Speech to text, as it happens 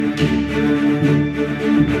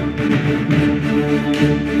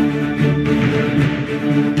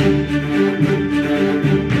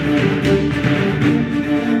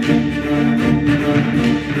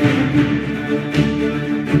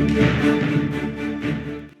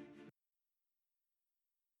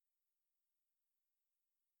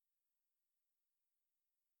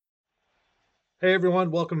Hey everyone,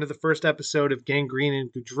 welcome to the first episode of Gang Green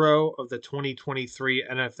and Goudreau of the 2023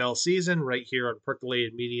 NFL season right here on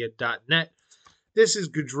percolatedmedia.net. This is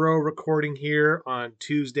Goudreau recording here on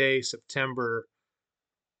Tuesday, September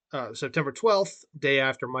 12th, day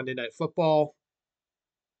after Monday Night Football.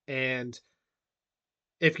 And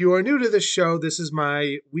if you are new to this show, this is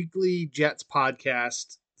my weekly Jets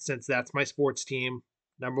podcast, since that's my sports team.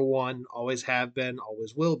 Number one, always have been,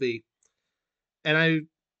 always will be. And I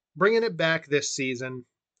bringing it back this season.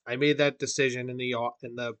 I made that decision in the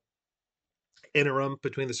interim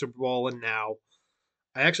between the Super Bowl and now.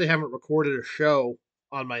 I actually haven't recorded a show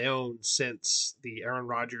on my own since the Aaron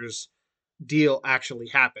Rodgers deal actually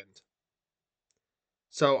happened.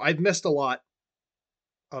 So I've missed a lot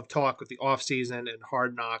of talk with the offseason and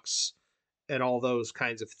hard knocks and all those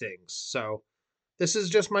kinds of things. So this is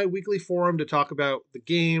just my weekly forum to talk about the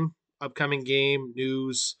game, upcoming game,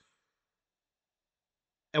 news,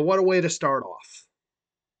 and what a way to start off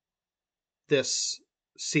this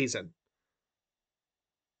season.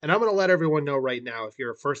 And I'm going to let everyone know right now if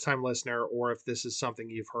you're a first time listener or if this is something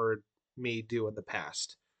you've heard me do in the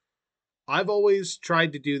past. I've always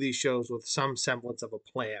tried to do these shows with some semblance of a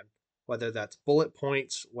plan, whether that's bullet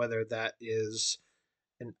points, whether that is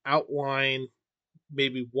an outline,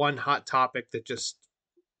 maybe one hot topic that just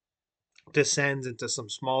descends into some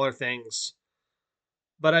smaller things.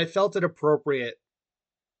 But I felt it appropriate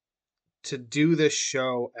to do this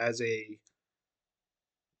show as a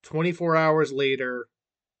 24 hours later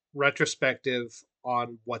retrospective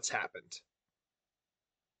on what's happened.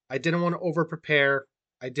 I didn't want to over prepare.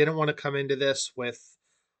 I didn't want to come into this with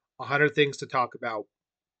 100 things to talk about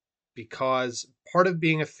because part of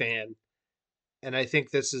being a fan, and I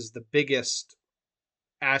think this is the biggest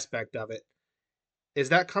aspect of it, is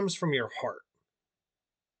that comes from your heart.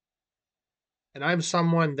 And I'm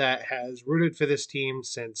someone that has rooted for this team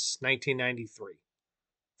since 1993,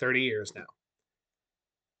 30 years now.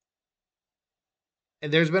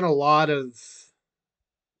 And there's been a lot of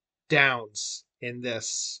downs in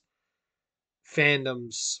this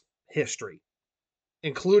fandom's history,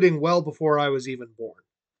 including well before I was even born.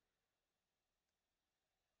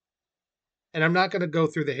 And I'm not going to go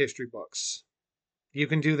through the history books. You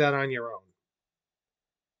can do that on your own.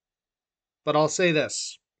 But I'll say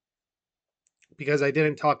this, because I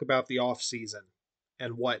didn't talk about the off season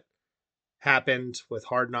and what happened with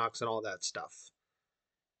Hard Knocks and all that stuff.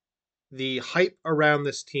 The hype around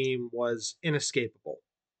this team was inescapable,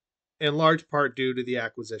 in large part due to the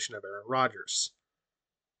acquisition of Aaron Rodgers.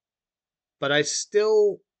 But I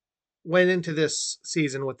still went into this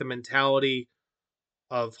season with the mentality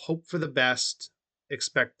of hope for the best,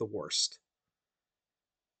 expect the worst.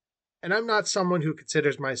 And I'm not someone who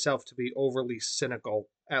considers myself to be overly cynical,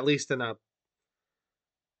 at least in a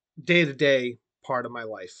day-to-day part of my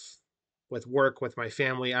life. With work, with my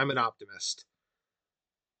family, I'm an optimist.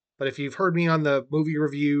 But if you've heard me on the movie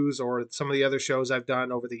reviews or some of the other shows I've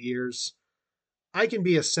done over the years, I can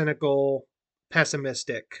be a cynical,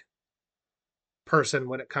 pessimistic person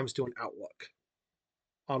when it comes to an outlook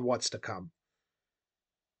on what's to come.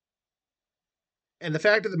 And the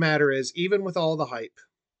fact of the matter is, even with all the hype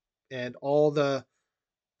and all the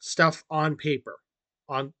stuff on paper,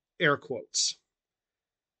 on air quotes,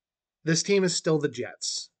 this team is still the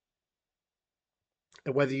Jets.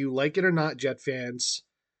 And whether you like it or not, Jet fans,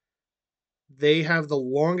 they have the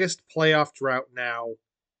longest playoff drought now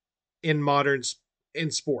in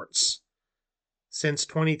sports since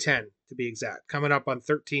 2010, to be exact, coming up on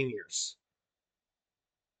 13 years.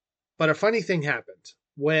 But a funny thing happened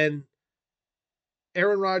when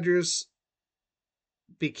Aaron Rodgers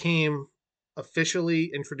became officially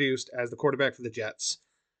introduced as the quarterback for the Jets.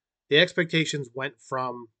 The expectations went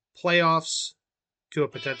from playoffs to a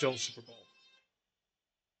potential Super Bowl.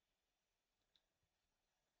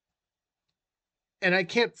 And I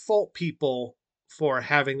can't fault people for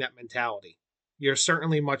having that mentality. You're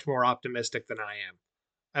certainly much more optimistic than I am.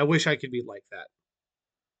 I wish I could be like that.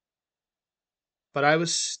 But I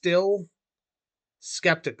was still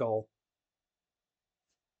skeptical,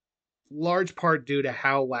 large part due to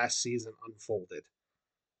how last season unfolded.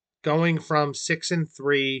 Going from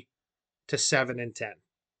 6-3 to 7-10.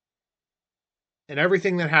 And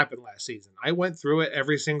everything that happened last season. I went through it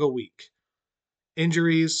every single week.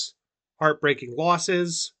 Injuries, heartbreaking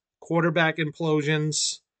losses, quarterback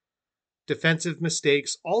implosions, defensive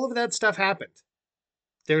mistakes, all of that stuff happened.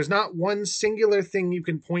 There's not one singular thing you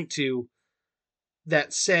can point to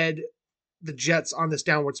that said the Jets on this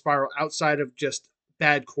downward spiral outside of just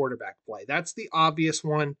bad quarterback play. That's the obvious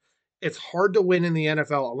one. It's hard to win in the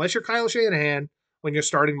NFL unless you're Kyle Shanahan when you're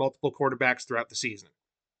starting multiple quarterbacks throughout the season.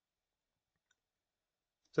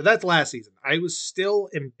 So that's last season. I was still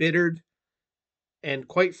embittered and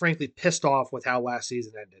quite frankly pissed off with how last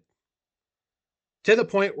season ended. To the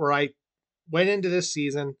point where I went into this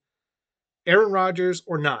season, Aaron Rodgers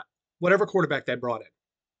or not, whatever quarterback they brought in.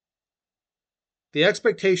 The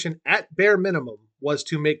expectation at bare minimum was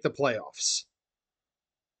to make the playoffs.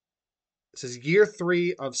 This is year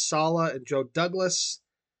 3 of Saleh and Joe Douglas.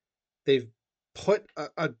 They've put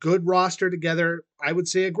a good roster together. I would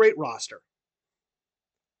say a great roster.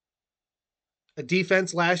 A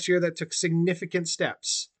defense last year that took significant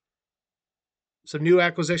steps. Some new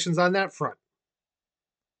acquisitions on that front.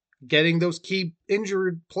 Getting those key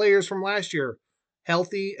injured players from last year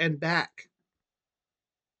healthy and back.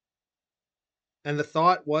 And the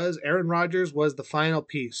thought was Aaron Rodgers was the final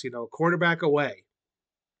piece, quarterback away.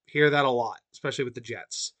 Hear that a lot, especially with the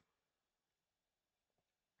Jets.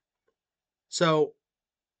 So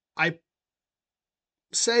I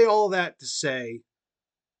say all that to say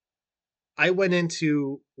I went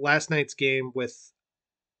into last night's game with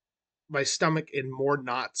my stomach in more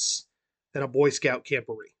knots than a Boy Scout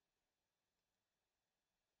camporee.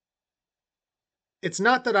 It's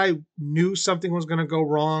not that I knew something was going to go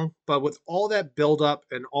wrong, but with all that buildup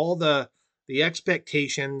and all the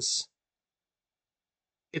expectations,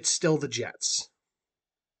 it's still the Jets.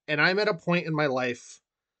 And I'm at a point in my life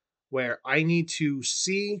where I need to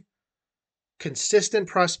see consistent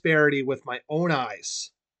prosperity with my own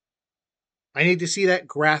eyes. I need to see that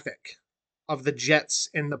graphic of the Jets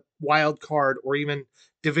in the wild card or even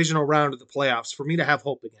divisional round of the playoffs for me to have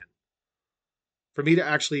hope again. For me to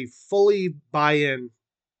actually fully buy in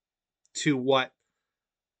to what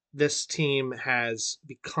this team has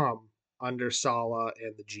become under Saleh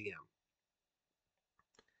and the GM.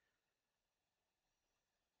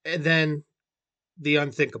 And then the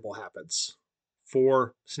unthinkable happens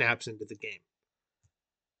 4 snaps into the game.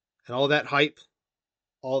 And all that hype,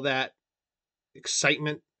 all that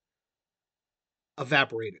excitement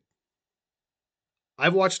evaporated.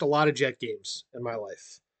 I've watched a lot of Jet games in my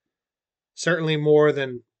life. Certainly more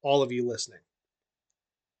than all of you listening.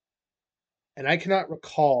 And I cannot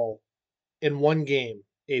recall in one game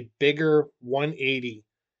a bigger 180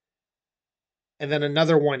 and then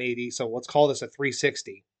another 180, so let's call this a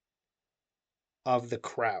 360 of the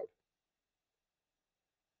crowd.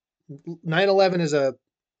 9/11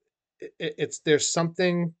 is there's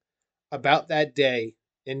something about that day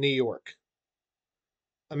in New York.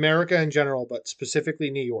 America in general, but specifically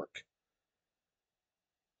New York.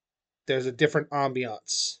 There's a different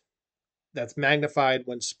ambiance that's magnified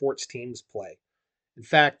when sports teams play. In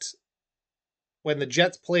fact, when the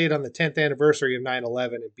Jets played on the 10th anniversary of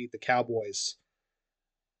 9/11 and beat the Cowboys,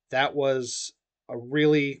 that was a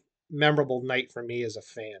really memorable night for me as a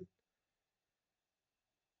fan.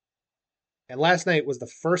 And last night was the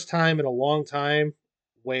first time in a long time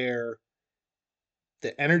where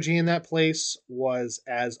the energy in that place was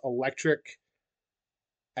as electric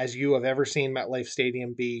as you have ever seen MetLife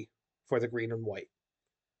Stadium be for the green and white.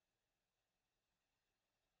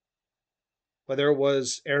 Whether it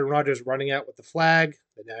was Aaron Rodgers running out with the flag,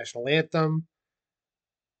 the national anthem,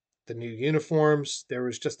 the new uniforms, there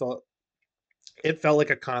was just it felt like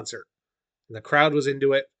a concert. And the crowd was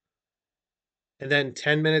into it. And then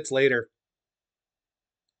 10 minutes later,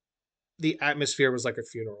 the atmosphere was like a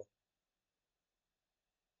funeral.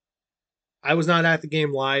 I was not at the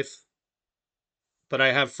game live, but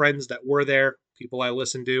I have friends that were there, people I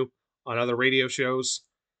listen to on other radio shows.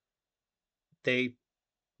 They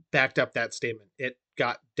backed up that statement. It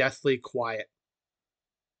got deathly quiet.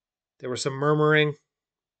 There was some murmuring.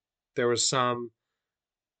 There was some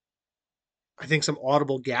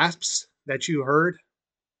audible gasps that you heard.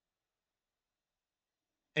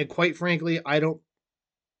 And quite frankly, I don't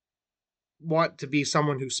want to be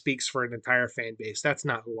someone who speaks for an entire fan base. That's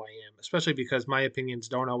not who I am, especially because my opinions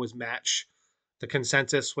don't always match the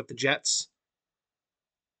consensus with the Jets.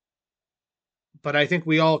 But I think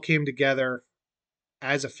we all came together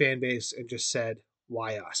as a fan base and just said,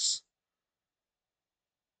 why us?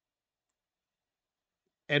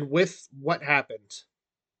 And with what happened,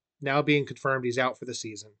 now being confirmed he's out for the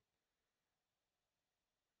season,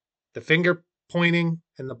 the finger pointing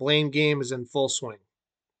and the blame game is in full swing.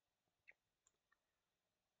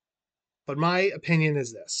 But my opinion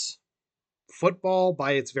is this: football,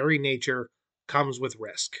 by its very nature, comes with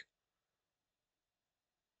risk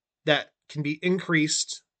that can be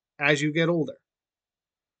increased as you get older.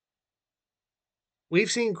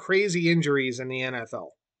 We've seen crazy injuries in the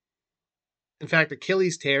NFL. In fact,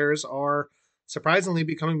 Achilles tears are surprisingly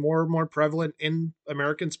becoming more and more prevalent in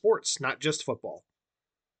American sports, not just football.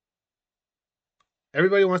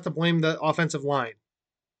 Everybody wants to blame the offensive line.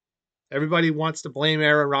 Everybody wants to blame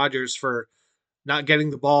Aaron Rodgers for not getting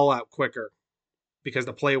the ball out quicker because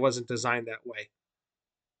the play wasn't designed that way.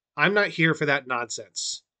 I'm not here for that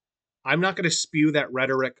nonsense. I'm not going to spew that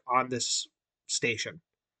rhetoric on this station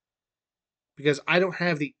because I don't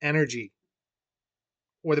have the energy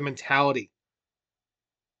or the mentality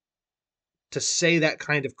to say that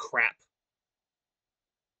kind of crap.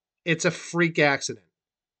 It's a freak accident.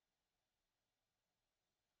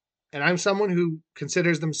 And I'm someone who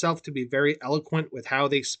considers themselves to be very eloquent with how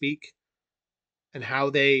they speak and how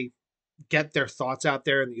they get their thoughts out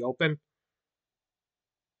there in the open.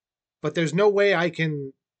 But there's no way I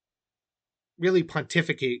can really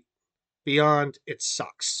pontificate beyond it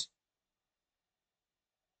sucks.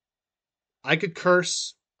 I could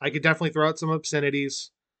curse. I could definitely throw out some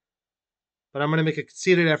obscenities, but I'm going to make a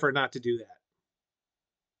conceited effort not to do that.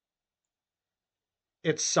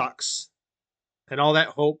 It sucks. And all that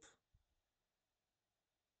hope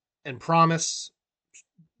and promise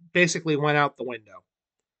basically went out the window.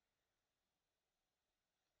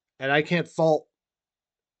 And I can't fault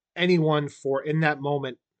anyone for, in that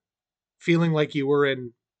moment, feeling like you were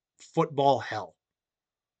in football hell.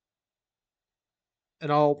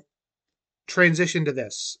 And I'll transition to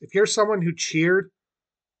this. If you're someone who cheered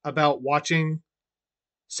about watching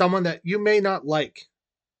someone that you may not like,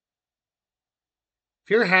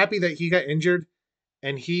 if you're happy that he got injured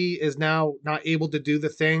and he is now not able to do the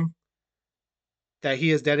thing that he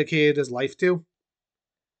has dedicated his life to,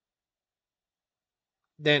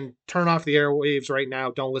 then turn off the airwaves right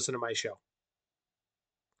now. Don't listen to my show.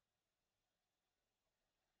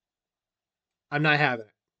 I'm not having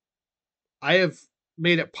it. I have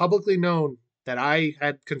made it publicly known that I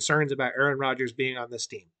had concerns about Aaron Rodgers being on this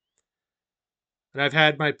team. And I've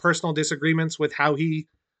had my personal disagreements with how he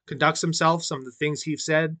conducts himself, some of the things he's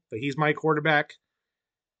said, but he's my quarterback.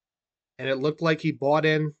 And it looked like he bought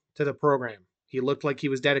in to the program. He looked like he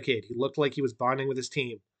was dedicated. He looked like he was bonding with his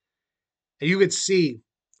team. And you could see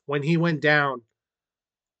when he went down,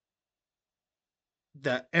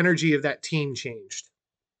 the energy of that team changed.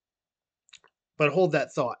 But hold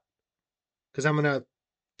that thought, because I'm going to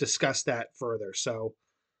discuss that further. So,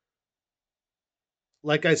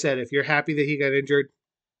 like I said, if you're happy that he got injured,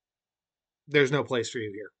 there's no place for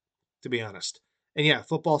you here, to be honest. And yeah,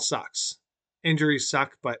 football sucks. Injuries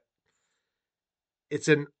suck, but it's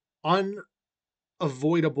an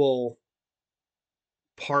unavoidable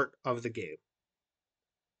part of the game.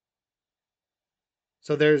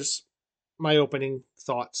 So there's my opening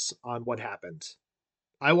thoughts on what happened.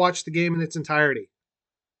 I watched the game in its entirety.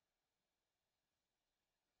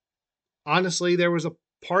 Honestly, there was a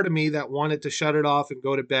part of me that wanted to shut it off and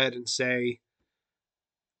go to bed and say,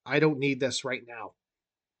 I don't need this right now.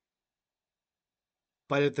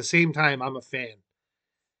 But at the same time, I'm a fan.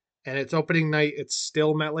 And it's opening night. It's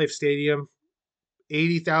still MetLife Stadium,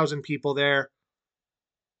 80,000 people there.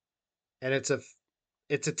 And it's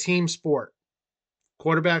a team sport.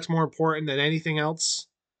 Quarterback's more important than anything else.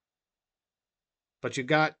 But you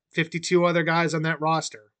got 52 other guys on that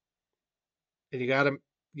roster. And you got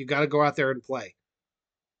to go out there and play.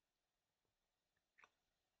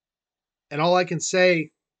 And all I can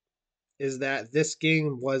say is that this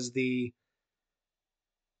game was the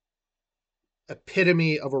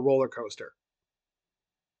epitome of a roller coaster.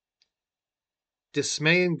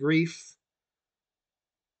 Dismay and grief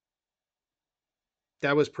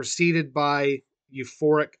that was preceded by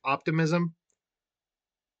euphoric optimism.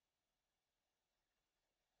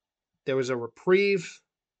 There was a reprieve,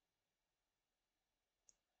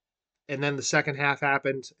 and then the second half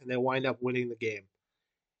happened, and they wind up winning the game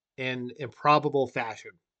in improbable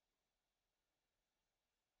fashion.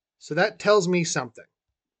 So that tells me something.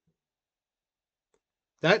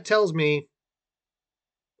 That tells me,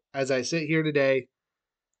 as I sit here today,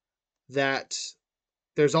 that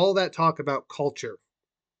there's all that talk about culture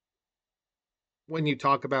when you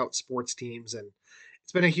talk about sports teams, and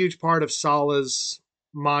it's been a huge part of Salah's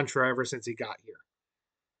mantra ever since he got here.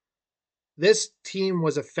 This team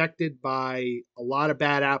was affected by a lot of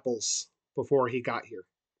bad apples before he got here.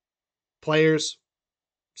 Players,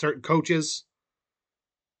 certain coaches.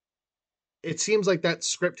 It seems like that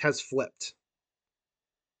script has flipped.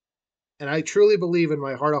 And I truly believe in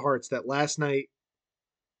my heart of hearts that last night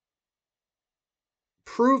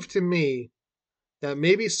proved to me that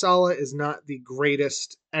maybe Salah is not the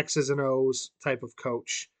greatest X's and O's type of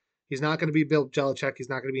coach. He's not going to be Bill Belichick. He's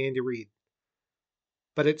not going to be Andy Reid.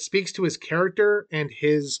 But it speaks to his character and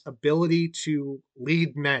his ability to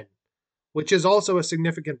lead men, which is also a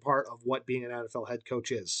significant part of what being an NFL head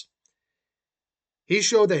coach is. He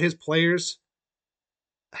showed that his players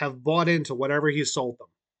have bought into whatever he sold them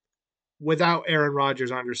without Aaron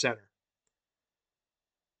Rodgers under center.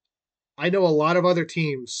 I know a lot of other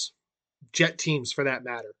teams, Jet teams for that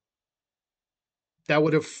matter, that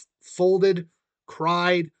would have folded,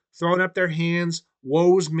 cried, thrown up their hands,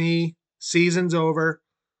 woe's me, season's over.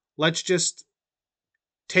 Let's just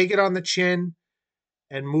take it on the chin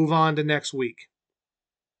and move on to next week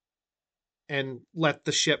and let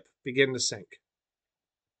the ship begin to sink.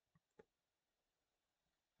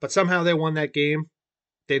 But somehow they won that game.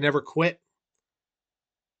 They never quit.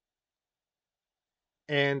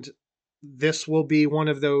 And this will be one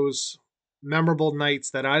of those memorable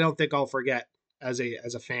nights that I don't think I'll forget as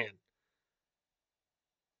a fan.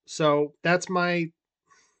 So that's where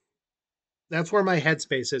my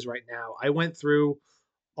headspace is right now. I went through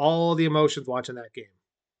all the emotions watching that game.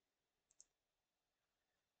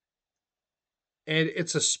 And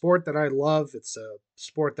it's a sport that I love. It's a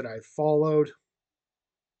sport that I've followed.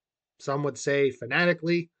 Some would say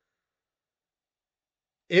fanatically.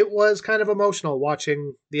 It was kind of emotional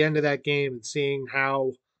watching the end of that game and seeing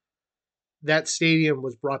how that stadium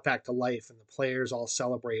was brought back to life and the players all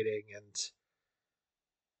celebrating and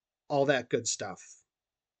all that good stuff.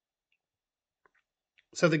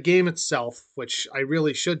 So the game itself, which I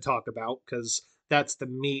really should talk about because that's the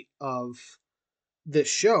meat of this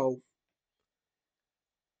show,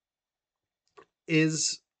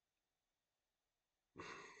 is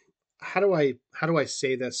how do I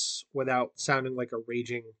say this without sounding like a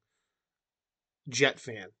raging Jet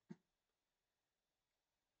fan?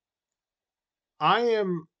 I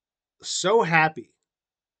am so happy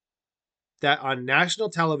that on national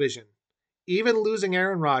television, even losing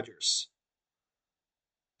Aaron Rodgers,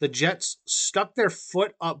 the Jets stuck their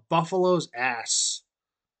foot up Buffalo's ass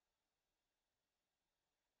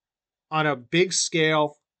on a big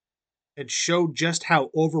scale and showed just how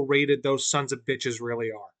overrated those sons of bitches really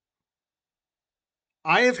are.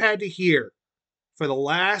 I have had to hear for the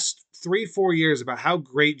last 3-4 years about how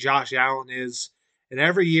great Josh Allen is, and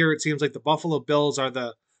every year it seems like the Buffalo Bills are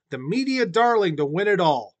the media darling to win it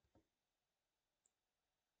all.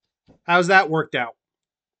 How's that worked out?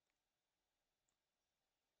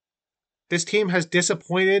 This team has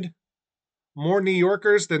disappointed more New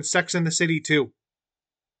Yorkers than Sex and the City 2.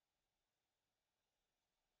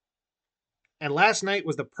 And last night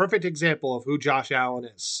was the perfect example of who Josh Allen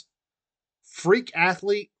is. Freak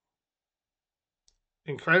athlete,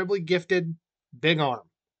 incredibly gifted, big arm.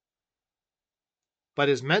 But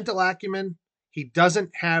his mental acumen, he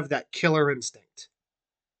doesn't have that killer instinct.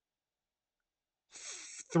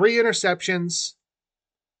 3 interceptions,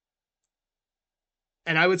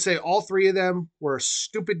 and I would say all 3 of them were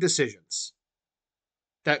stupid decisions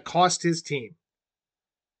that cost his team.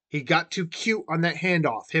 He got too cute on that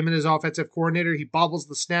handoff. Him and his offensive coordinator, he bobbles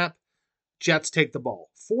the snap. Jets take the ball.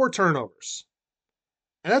 4 turnovers.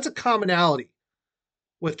 And that's a commonality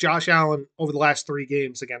with Josh Allen over the last 3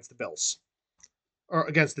 games against the Bills. Or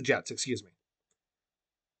against the Jets, excuse me.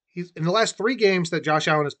 He's in the last 3 games that Josh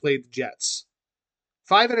Allen has played the Jets.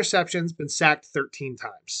 5 interceptions, been sacked 13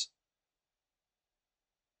 times.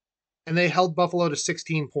 And they held Buffalo to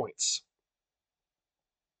 16 points.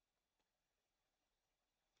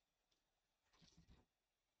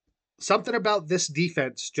 Something about this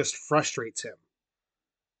defense just frustrates him.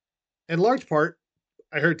 In large part,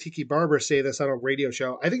 I heard Tiki Barber say this on a radio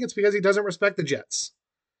show. I think it's because he doesn't respect the Jets.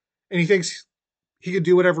 And he thinks he could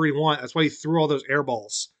do whatever he wants. That's why he threw all those air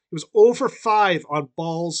balls. He was 0 for 5 on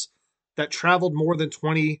balls that traveled more than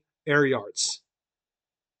 20 air yards.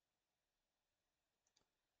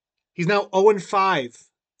 He's now 0-5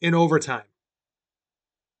 in overtime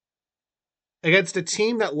against a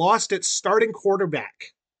team that lost its starting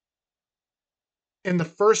quarterback in the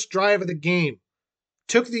first drive of the game,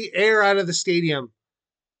 took the air out of the stadium.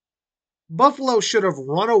 Buffalo should have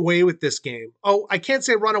run away with this game. Oh, I can't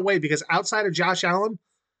say run away because outside of Josh Allen,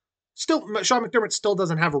 still Sean McDermott still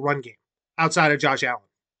doesn't have a run game outside of Josh Allen.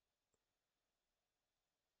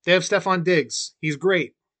 They have Stephon Diggs. He's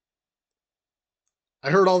great.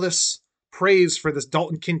 I heard all this praise for this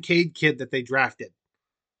Dalton Kincaid kid that they drafted.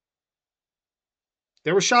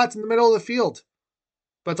 There were shots in the middle of the field,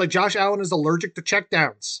 but it's like Josh Allen is allergic to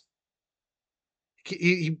checkdowns.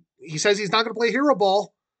 He says he's not going to play hero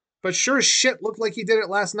ball, but sure as shit looked like he did it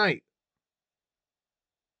last night.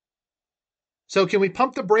 So can we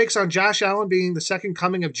pump the brakes on Josh Allen being the second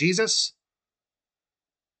coming of Jesus?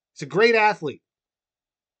 He's a great athlete,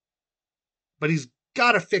 but he's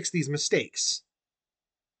got to fix these mistakes.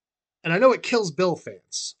 And I know it kills Bill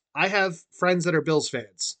fans. I have friends that are Bills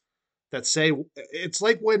fans that say it's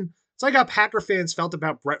like how Packer fans felt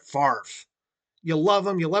about Brett Favre. You love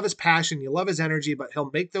him, you love his passion, you love his energy, but he'll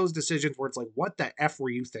make those decisions where it's like, what the F were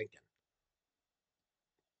you thinking?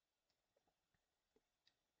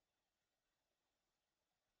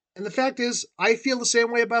 And the fact is, I feel the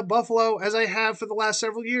same way about Buffalo as I have for the last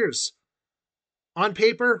several years. On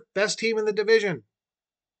paper, best team in the division.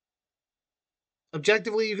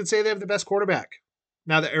 Objectively, you could say they have the best quarterback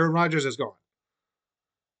now that Aaron Rodgers is gone.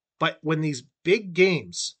 But when these big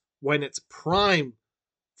games, when it's prime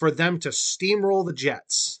for them to steamroll the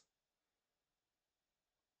Jets,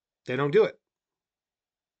 they don't do it.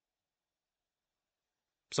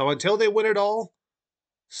 So until they win it all,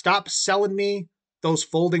 stop selling me those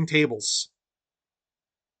folding tables.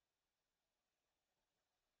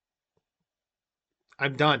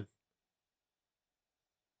 I'm done.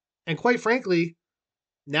 And quite frankly,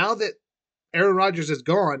 now that Aaron Rodgers is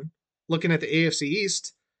gone, looking at the AFC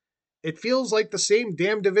East, it feels like the same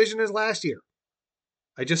damn division as last year.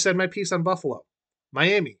 I just said my piece on Buffalo.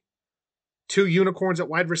 Miami, two unicorns at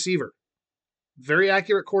wide receiver, very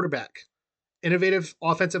accurate quarterback, innovative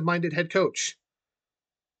offensive minded head coach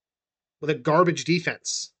with a garbage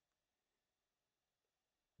defense.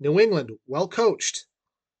 New England, well coached,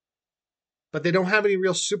 but they don't have any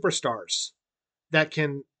real superstars that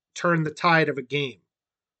can turn the tide of a game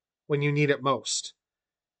when you need it most.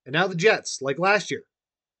 And now the Jets, like last year,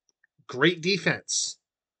 great defense,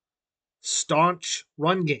 staunch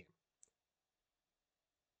run game.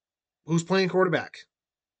 Who's playing quarterback?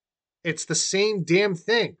 It's the same damn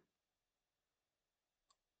thing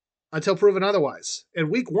until proven otherwise. In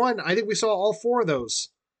week one, I think we saw all four of those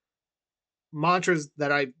mantras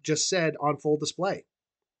that I just said on full display.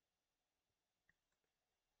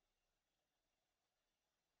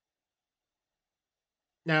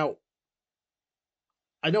 Now,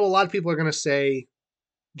 I know a lot of people are going to say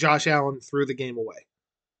Josh Allen threw the game away.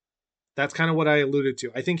 That's kind of what I alluded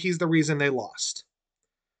to. I think he's the reason they lost.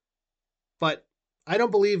 But I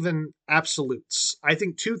don't believe in absolutes. I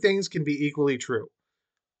think two things can be equally true.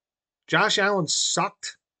 Josh Allen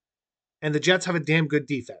sucked, and the Jets have a damn good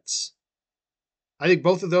defense. I think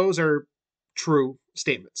both of those are true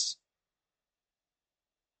statements.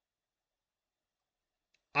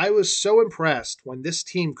 I was so impressed when this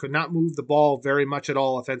team could not move the ball very much at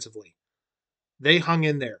all offensively. They hung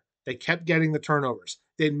in there. They kept getting the turnovers.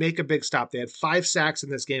 They'd make a big stop. They had 5 sacks in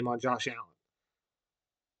this game on Josh Allen.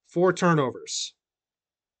 4 turnovers.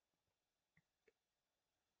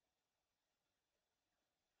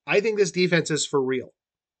 I think this defense is for real.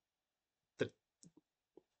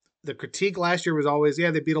 The critique last year was always,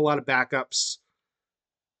 yeah, they beat a lot of backups.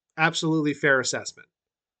 Absolutely fair assessment.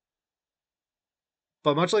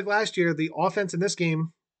 But much like last year, the offense in this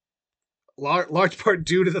game, large part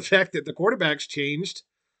due to the fact that the quarterbacks changed,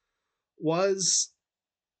 was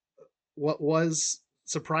what was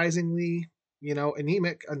surprisingly,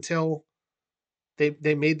 anemic until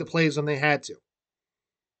they made the plays when they had to.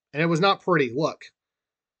 And it was not pretty. Look,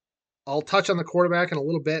 I'll touch on the quarterback in a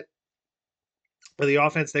little bit. For the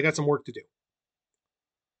offense, they got some work to do.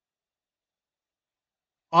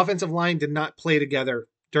 Offensive line did not play together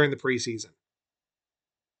during the preseason.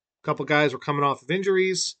 A couple guys were coming off of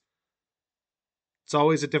injuries. It's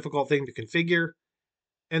always a difficult thing to configure.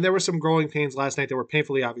 And there were some growing pains last night that were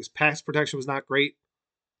painfully obvious. Pass protection was not great.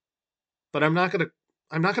 But I'm not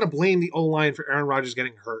gonna blame the O-line for Aaron Rodgers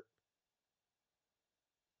getting hurt.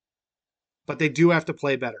 But they do have to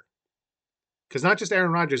play better. Because not just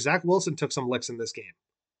Aaron Rodgers, Zach Wilson took some licks in this game.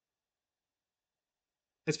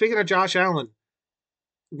 And speaking of Josh Allen,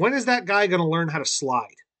 when is that guy going to learn how to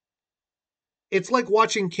slide? It's like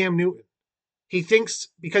watching Cam Newton. He thinks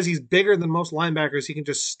because he's bigger than most linebackers, he can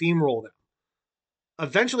just steamroll them.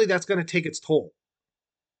 Eventually, that's going to take its toll.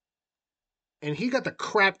 And he got the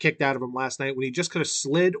crap kicked out of him last night when he just could have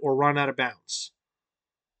slid or run out of bounds.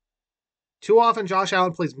 Too often, Josh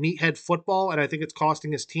Allen plays meathead football, and I think it's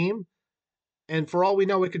costing his team. And for all we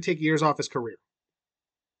know, it could take years off his career.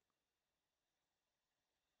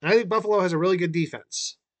 And I think Buffalo has a really good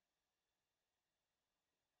defense.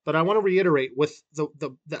 But I want to reiterate, with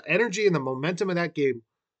the energy and the momentum of that game,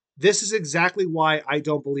 this is exactly why I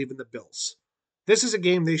don't believe in the Bills. This is a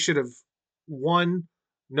game they should have won,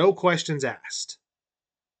 no questions asked.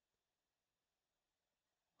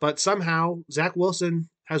 But somehow, Zach Wilson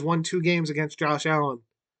has won 2 games against Josh Allen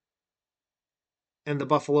and the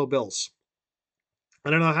Buffalo Bills. I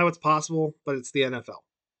don't know how it's possible, but it's the NFL.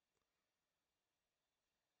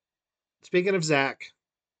 Speaking of Zach,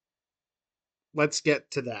 let's get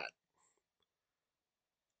to that.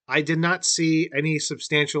 I did not see any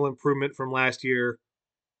substantial improvement from last year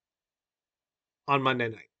on Monday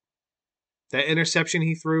night. That interception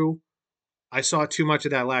he threw, I saw too much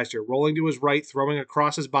of that last year. Rolling to his right, throwing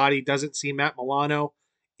across his body, doesn't see Matt Milano,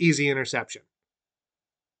 easy interception.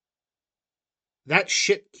 That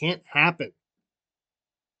shit can't happen.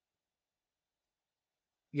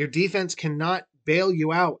 Your defense cannot bail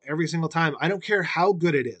you out every single time. I don't care how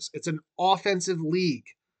good it is. It's an offensive league,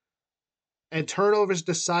 and turnovers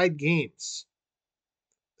decide games,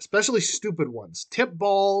 especially stupid ones. Tip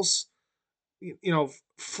balls,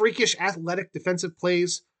 freakish athletic defensive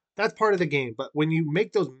plays, that's part of the game. But when you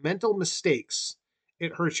make those mental mistakes,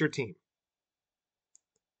 it hurts your team.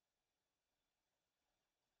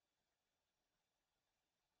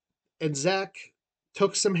 And Zach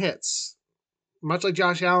took some hits. Much like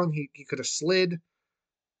Josh Allen, he could have slid.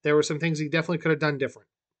 There were some things he definitely could have done different.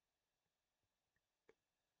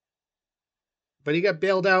 But he got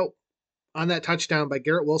bailed out on that touchdown by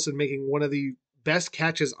Garrett Wilson making one of the best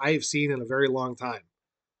catches I have seen in a very long time.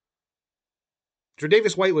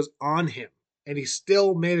 Tre'Davious White was on him, and he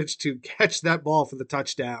still managed to catch that ball for the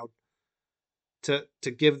touchdown to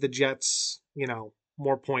give the Jets,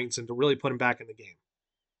 more points and to really put him back in the game.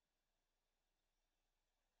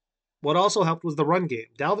 What also helped was the run game.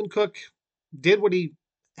 Dalvin Cook did what he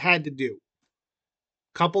had to do.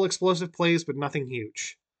 Couple explosive plays, but nothing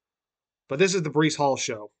huge. But this is the Breece Hall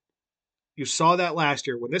show. You saw that last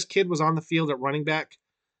year. When this kid was on the field at running back,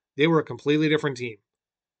 they were a completely different team.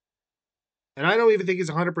 And I don't even think he's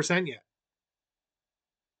 100% yet.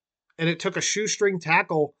 And it took a shoestring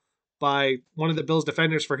tackle by one of the Bills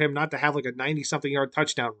defenders for him not to have like a 90-something yard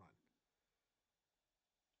touchdown run.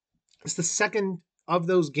 It's the second of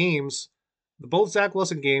those games, both Zach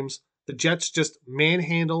Wilson games, the Jets just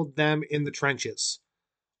manhandled them in the trenches.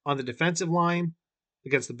 On the defensive line,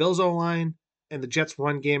 against the Bills O-line, and the Jets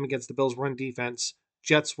run game against the Bills run defense,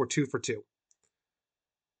 Jets were 2 for 2.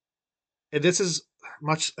 And this is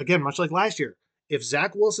much like last year. If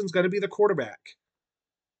Zach Wilson's going to be the quarterback,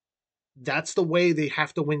 that's the way they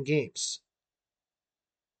have to win games.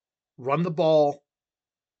 Run the ball,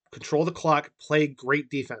 control the clock, play great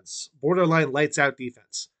defense. Borderline lights out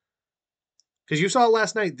defense. Because you saw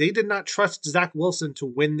last night, they did not trust Zach Wilson to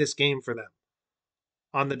win this game for them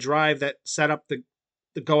on the drive that set up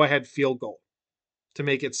the go-ahead field goal to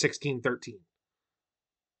make it 16-13.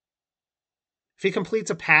 If he completes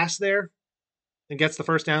a pass there and gets the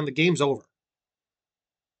first down, the game's over.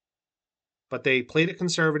 But they played it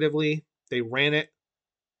conservatively. They ran it.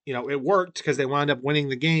 It worked because they wound up winning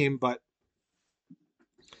the game, but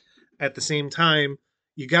at the same time,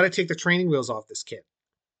 you got to take the training wheels off this kid.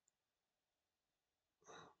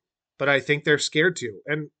 But I think they're scared to.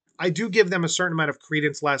 And I do give them a certain amount of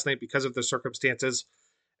credence last night because of the circumstances.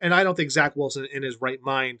 And I don't think Zach Wilson, in his right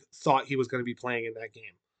mind, thought he was going to be playing in that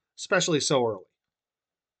game, especially so early.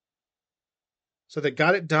 So they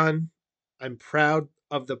got it done. I'm proud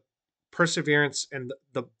of the perseverance and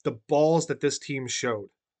the balls that this team showed.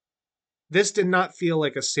 This did not feel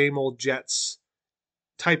like a same old Jets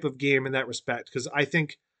type of game in that respect, because I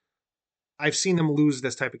think I've seen them lose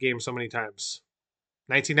this type of game so many times.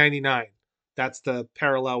 1999, that's the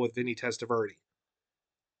parallel with Vinny Testaverde.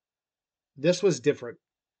 This was different.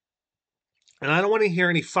 And I don't want to hear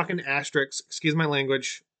any fucking asterisks, excuse my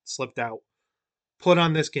language, slipped out, put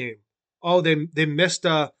on this game. Oh, they missed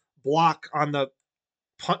a block on the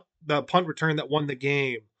punt return that won the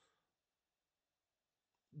game.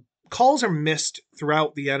 Calls are missed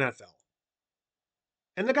throughout the NFL.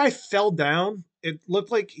 And the guy fell down. It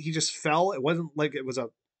looked like he just fell. It wasn't like it was a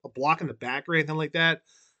block in the back or anything like that.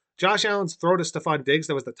 Josh Allen's throw to Stephon Diggs,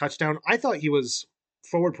 that was the touchdown. I thought he was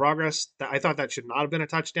forward progress. I thought that should not have been a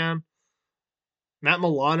touchdown. Matt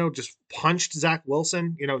Milano just punched Zach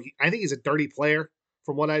Wilson. I think he's a dirty player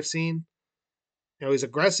from what I've seen. He's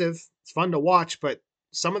aggressive. It's fun to watch, but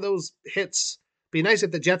some of those hits, be nice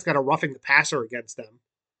if the Jets got a roughing the passer against them,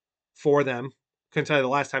 for them. Couldn't tell you the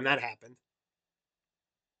last time that happened.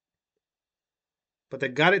 But they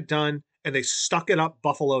got it done, and they stuck it up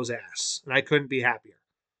Buffalo's ass, and I couldn't be happier.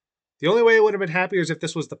 The only way I would have been happier is if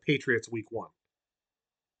this was the Patriots week 1.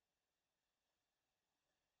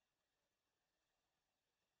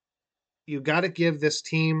 You got to give this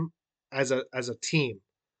team as a team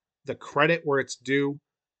the credit where it's due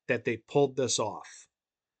that they pulled this off.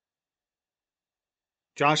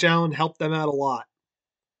 Josh Allen helped them out a lot.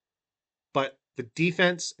 But the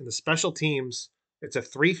defense and the special teams, it's a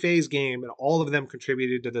 3-phase game, and all of them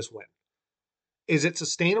contributed to this win. Is it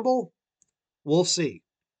sustainable? We'll see.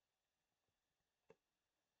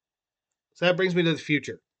 So that brings me to the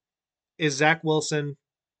future. Is Zach Wilson,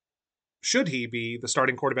 should he be the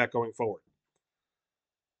starting quarterback going forward?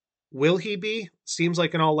 Will he be? Seems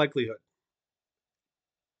like in all likelihood.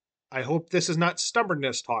 I hope this is not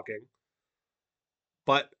stubbornness talking,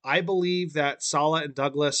 but I believe that Saleh and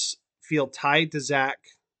Douglas feel tied to Zach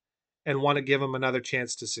and want to give him another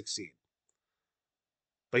chance to succeed.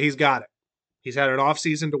 But he's got it. He's had an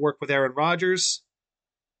offseason to work with Aaron Rodgers.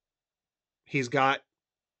 He's got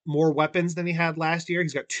more weapons than he had last year.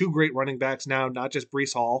 He's got two great running backs now, not just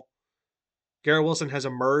Brees Hall. Garrett Wilson has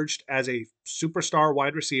emerged as a superstar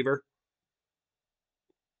wide receiver,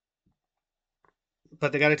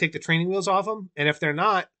 but they got to take the training wheels off him. And if they're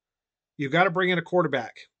not, you've got to bring in a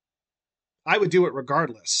quarterback. I would do it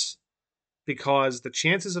regardless because the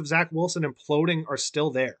chances of Zach Wilson imploding are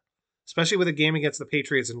still there, especially with a game against the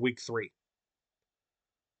Patriots in week 3.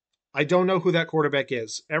 I don't know who that quarterback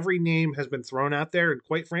is. Every name has been thrown out there, and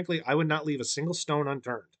quite frankly, I would not leave a single stone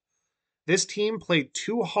unturned. This team played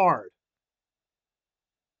too hard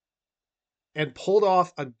and pulled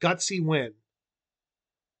off a gutsy win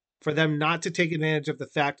for them not to take advantage of the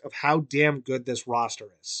fact of how damn good this roster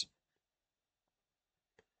is.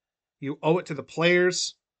 You owe it to the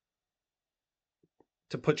players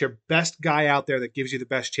to put your best guy out there that gives you the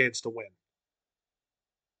best chance to win.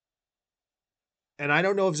 And I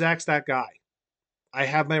don't know if Zach's that guy. I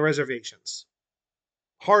have my reservations.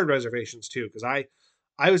 Hard reservations, too, because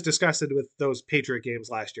I was disgusted with those Patriot games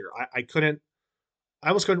last year. I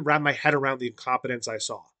almost couldn't wrap my head around the incompetence I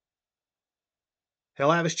saw.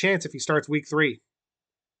 He'll have his chance if he starts week 3.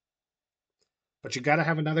 But you got to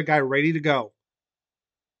have another guy ready to go.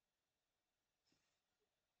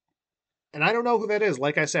 And I don't know who that is,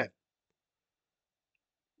 like I said.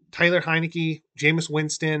 Tyler Heineke, Jameis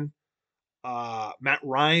Winston, Matt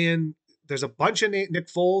Ryan. There's a bunch of Nick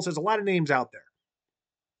Foles. There's a lot of names out there.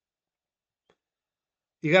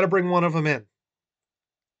 You got to bring one of them in.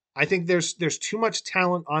 I think there's too much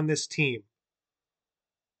talent on this team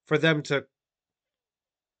for them to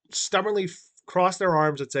stubbornly cross their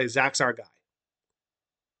arms and say, Zach's our guy.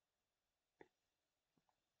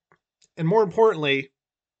 And more importantly,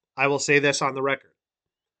 I will say this on the record.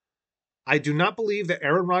 I do not believe that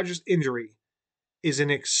Aaron Rodgers' injury is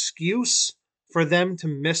an excuse for them to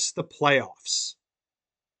miss the playoffs.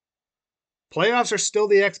 Playoffs are still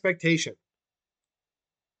the expectation.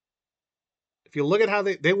 If you look at how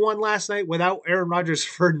they won last night without Aaron Rodgers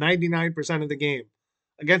for 99% of the game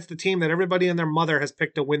against the team that everybody and their mother has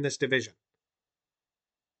picked to win this division.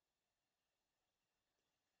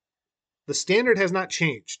 The standard has not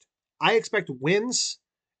changed. I expect wins,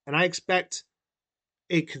 and I expect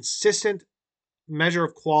a consistent measure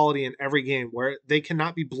of quality in every game where they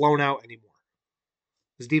cannot be blown out anymore.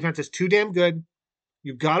 This defense is too damn good.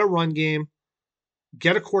 You've got a run game.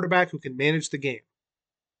 Get a quarterback who can manage the game.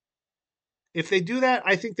 If they do that,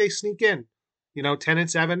 I think they sneak in.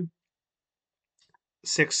 10-7,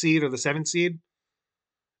 6th seed or the 7th seed.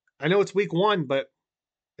 I know it's week 1, but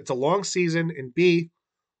it's a long season. And B,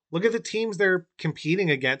 look at the teams they're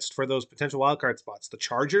competing against for those potential wildcard spots. The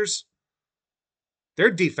Chargers,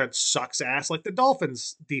 their defense sucks ass like the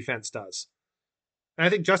Dolphins' defense does. And I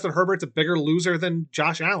think Justin Herbert's a bigger loser than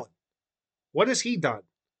Josh Allen. What has he done?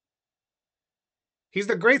 He's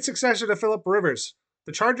the great successor to Phillip Rivers.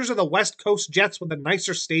 The Chargers are the West Coast Jets with a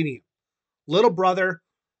nicer stadium. Little brother,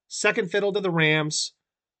 second fiddle to the Rams,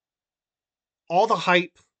 all the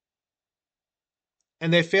hype,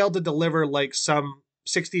 and they failed to deliver like some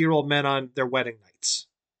 60-year-old men on their wedding nights.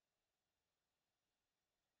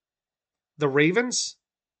 The Ravens,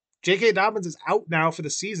 J.K. Dobbins is out now for the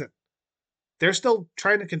season. They're still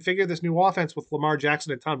trying to configure this new offense with Lamar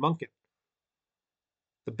Jackson and Tom Munkin.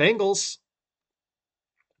 The Bengals,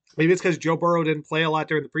 maybe it's because Joe Burrow didn't play a lot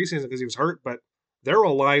during the preseason because he was hurt, but their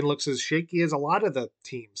O-line looks as shaky as a lot of the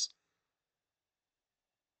teams.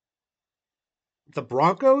 The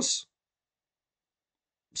Broncos,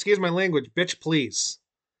 excuse my language, bitch please.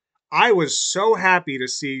 I was so happy to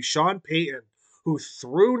see Sean Payton, who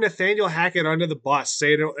threw Nathaniel Hackett under the bus,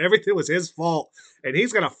 saying everything was his fault, and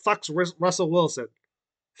he's going to fix Russell Wilson.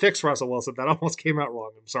 That almost came out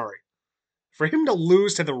wrong. I'm sorry. For him to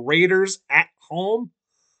lose to the Raiders at home,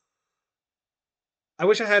 I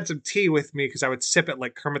wish I had some tea with me because I would sip it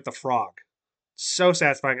like Kermit the Frog. So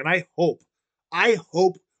satisfying. And I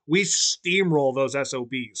hope we steamroll those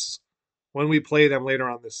SOBs when we play them later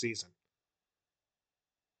on this season.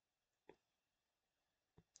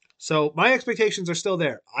 So my expectations are still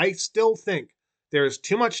there. I still think there's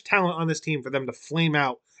too much talent on this team for them to flame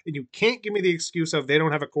out. And you can't give me the excuse of they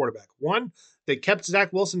don't have a quarterback. One, they kept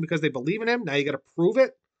Zach Wilson because they believe in him. Now you got to prove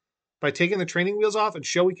it by taking the training wheels off and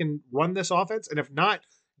show we can run this offense. And if not,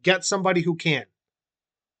 get somebody who can.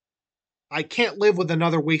 I can't live with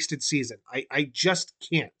another wasted season. I just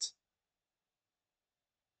can't.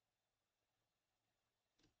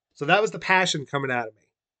 So that was the passion coming out of me.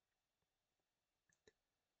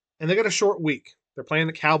 And they got a short week. They're playing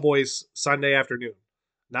the Cowboys Sunday afternoon.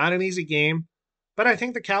 Not an easy game, but I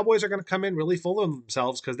think the Cowboys are going to come in really full of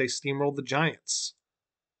themselves because they steamrolled the Giants.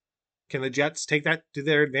 Can the Jets take that to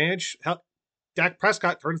their advantage? Hell, Dak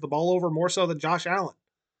Prescott turns the ball over more so than Josh Allen.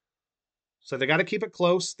 So they got to keep it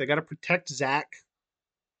close. They got to protect Zach.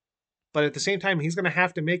 But at the same time, he's going to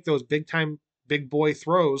have to make those big time, big boy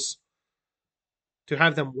throws to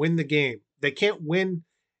have them win the game. They can't win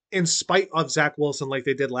in spite of Zach Wilson like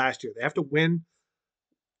they did last year. They have to win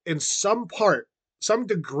in some part, some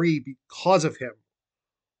degree because of him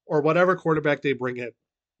or whatever quarterback they bring in.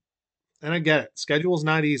 And I get it. Schedule's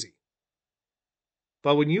not easy.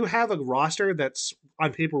 But when you have a roster that's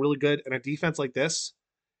on paper really good and a defense like this,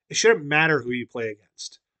 it shouldn't matter who you play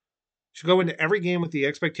against. You should go into every game with the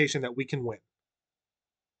expectation that we can win.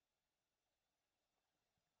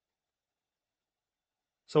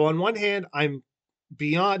 So on one hand, I'm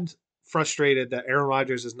beyond frustrated that Aaron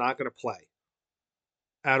Rodgers is not going to play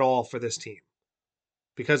at all for this team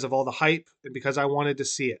because of all the hype and because I wanted to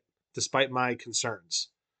see it despite my concerns.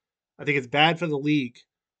 I think it's bad for the league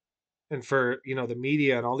and for, the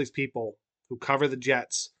media and all these people who cover the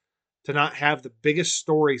Jets to not have the biggest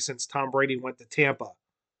story since Tom Brady went to Tampa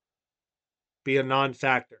be a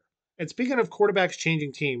non-factor. And speaking of quarterbacks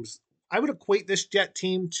changing teams, I would equate this Jet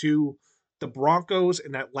team to the Broncos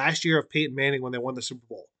in that last year of Peyton Manning when they won the Super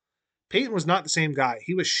Bowl. Peyton was not the same guy.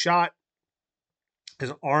 He was shot.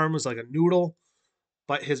 His arm was like a noodle.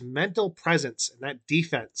 But his mental presence and that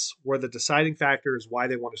defense were the deciding factors why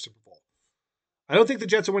they won a Super Bowl. I don't think the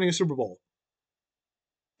Jets are winning a Super Bowl.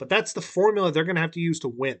 But that's the formula they're going to have to use to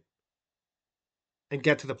win and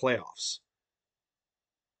get to the playoffs.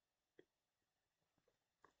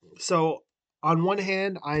 So, on one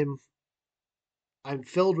hand, I'm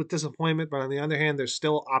filled with disappointment, but on the other hand, there's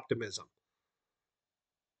still optimism.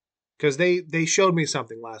 Because they showed me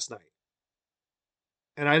something last night.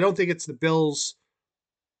 And I don't think it's the Bills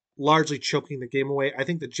largely choking the game away. I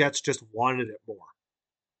think the Jets just wanted it more.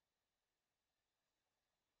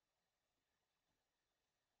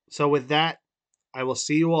 So with that, I will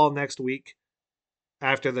see you all next week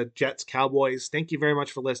after the Jets Cowboys. Thank you very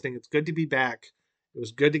much for listening. It's good to be back. It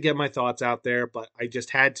was good to get my thoughts out there, but I just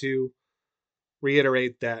had to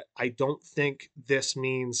reiterate that I don't think this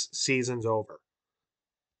means season's over.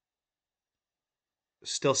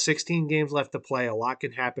 Still 16 games left to play. A lot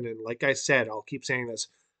can happen. And like I said, I'll keep saying this.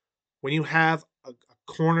 When you have a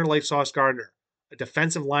corner like Sauce Gardner, a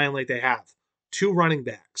defensive line like they have, two running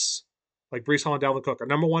backs like Brees Hall and Dalvin Cook, a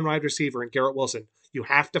number one wide receiver and Garrett Wilson, you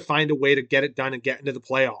have to find a way to get it done and get into the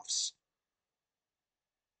playoffs.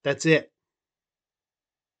 That's it.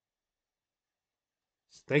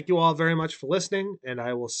 Thank you all very much for listening, and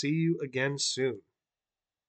I will see you again soon.